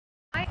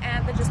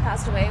aunt that just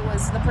passed away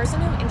was the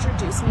person who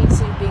introduced me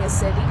to being a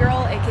city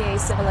girl, aka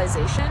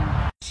civilization.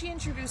 She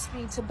introduced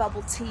me to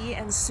bubble tea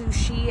and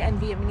sushi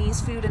and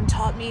Vietnamese food and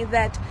taught me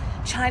that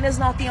China's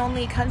not the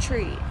only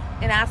country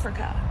in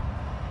Africa.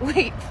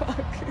 Wait,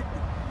 fuck.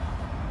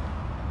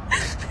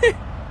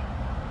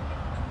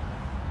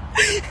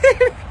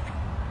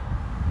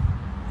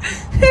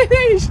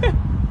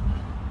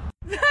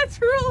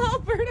 That's rural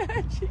Alberta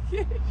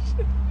education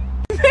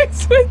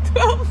mixed with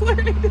 12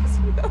 learning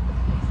disabilities.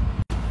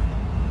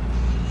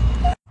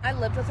 I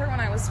lived with her when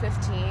I was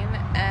 15,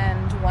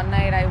 and one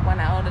night I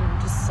went out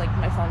and just like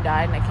my phone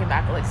died, and I came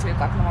back at like 3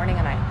 o'clock in the morning,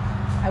 and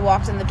I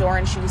walked in the door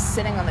and she was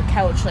sitting on the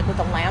couch like with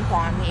a lamp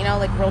on, you know,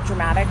 like real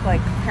dramatic,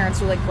 like parents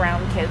who like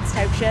ground kids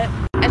type shit.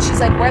 And she's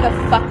like, "Where the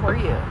fuck were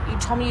you? You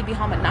told me you'd be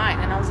home at 9.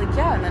 And I was like,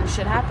 "Yeah," and then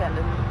shit happened,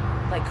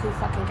 and like, who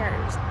fucking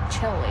cares?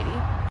 Chill, lady.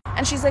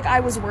 And she's like, "I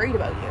was worried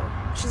about you."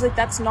 She's like,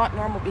 "That's not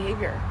normal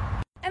behavior."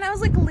 And I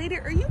was like, "Lady,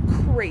 are you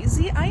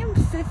crazy? I am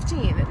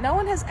 15. No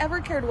one has ever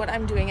cared what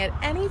I'm doing at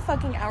any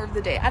fucking hour of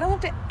the day. I don't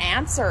have to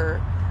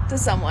answer to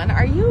someone.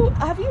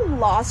 Have you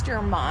lost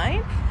your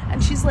mind?"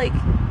 And she's like,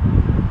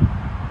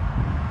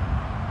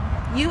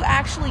 "You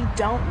actually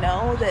don't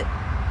know that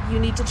you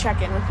need to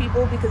check in with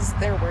people because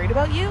they're worried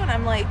about you?" And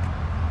I'm like,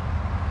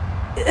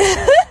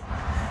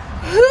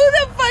 who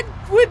the fuck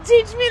would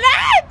teach me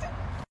that?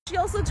 She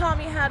also taught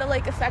me how to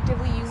like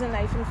effectively use a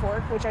knife and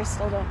fork, which I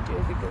still don't do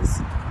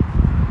because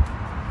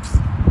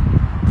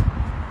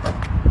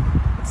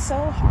it's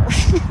so hard.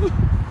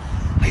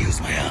 I use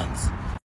my hands.